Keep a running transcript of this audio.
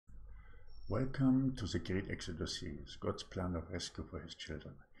Welcome to the Great Exodus series, God's plan of rescue for his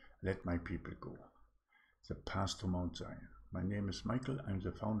children. Let my people go. The path to Mount Zion. My name is Michael. I'm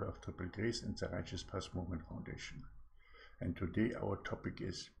the founder of Triple Grace and the Righteous Path Movement Foundation. And today our topic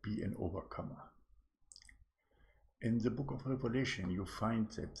is Be an Overcomer. In the book of Revelation, you find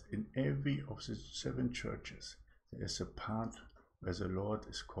that in every of the 7 churches, there is a part where the Lord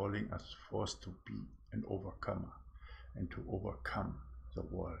is calling us forth to be an overcomer and to overcome the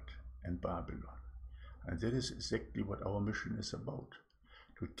world and Babylon. And that is exactly what our mission is about,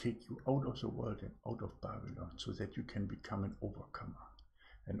 to take you out of the world and out of Babylon so that you can become an overcomer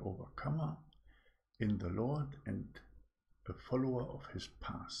in the Lord and a follower of his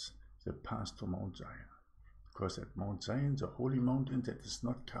path, the path to Mount Zion. Because at Mount Zion, the holy mountain that is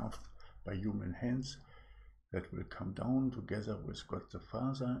not carved by human hands, that will come down together with God the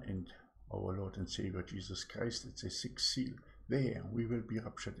Father and our Lord and Savior Jesus Christ, it's a 6th seal. There we will be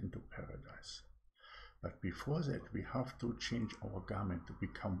raptured into paradise. But before that, we have to change our garment to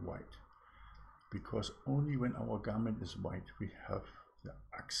become white. Because only when our garment is white, we have the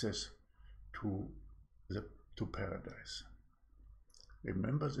access to paradise.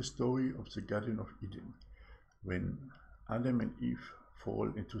 Remember the story of the Garden of Eden, when Adam and Eve fall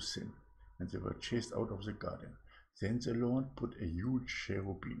into sin and they were chased out of the garden. Then the Lord put a huge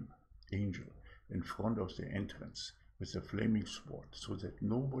cherubim angel in front of the entrance with a flaming sword, so that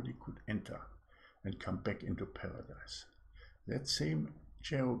nobody could enter and come back into paradise. That same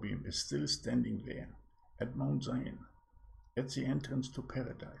cherubim is still standing there at Mount Zion, at the entrance to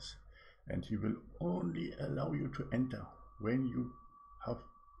paradise, and he will only allow you to enter when you have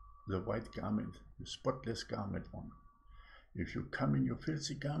the white garment, the spotless garment on. If you come in your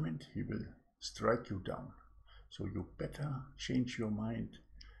filthy garment, he will strike you down. So you better change your mind,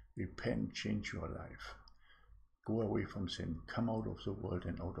 repent, change your life. Go away from sin, come out of the world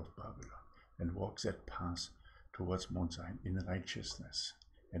and out of Babylon, and walk that path towards Mount Zion in righteousness.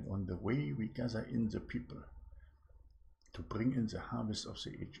 And on the way we gather in the people to bring in the harvest of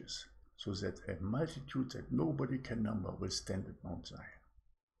the ages, so that a multitude that nobody can number will stand at Mount Zion.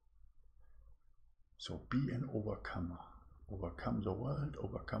 So be an overcomer. Overcome the world,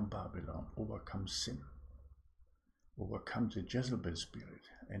 overcome Babylon, overcome sin. Overcome the Jezebel spirit,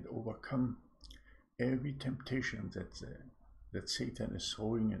 and overcome every temptation that Satan is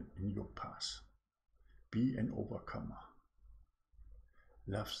throwing in your path. Be an overcomer.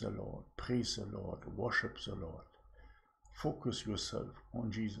 Love the Lord, praise the Lord, worship the Lord. Focus yourself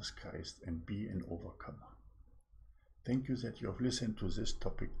on Jesus Christ and be an overcomer. Thank you that you have listened to this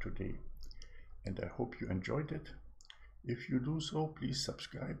topic today, and I hope you enjoyed it. If you do so, please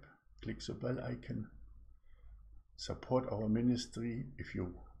subscribe, click the bell icon, support our ministry. If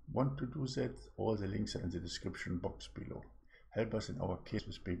you want to do that, all the links are in the description box below. Help us in our case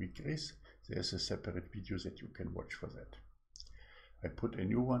with Baby Grace. There's a separate video that you can watch for that. I put a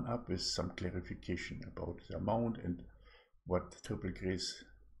new one up with some clarification about the amount and what Triple Grace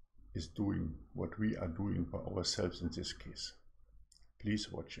is doing, what we are doing for ourselves in this case.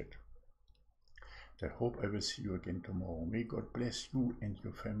 Please watch it. I hope I will see you again tomorrow. May God bless you and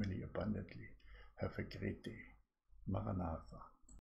your family abundantly. Have a great day. Maranatha.